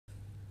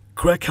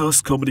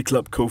Crackhouse Comedy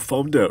Club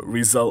co-founder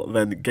Rizal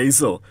Van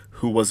Geyzel,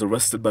 who was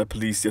arrested by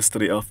police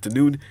yesterday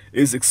afternoon,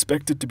 is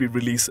expected to be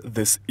released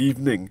this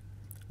evening.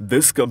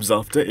 This comes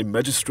after a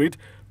magistrate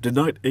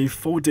denied a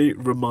 4-day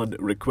remand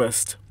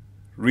request.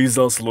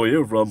 Rizal's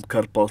lawyer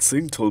Ramkarpal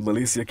Singh told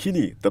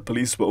Malaysiakini the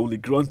police were only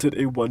granted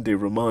a 1-day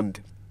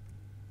remand.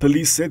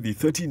 Police said the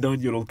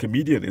 39-year-old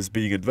comedian is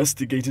being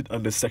investigated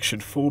under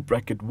Section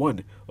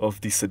 4(1) of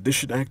the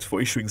Sedition Act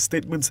for issuing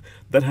statements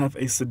that have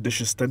a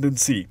seditious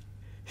tendency.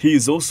 He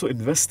is also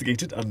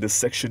investigated under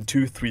Section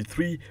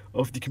 233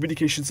 of the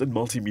Communications and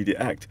Multimedia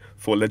Act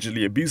for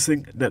allegedly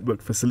abusing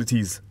network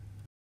facilities.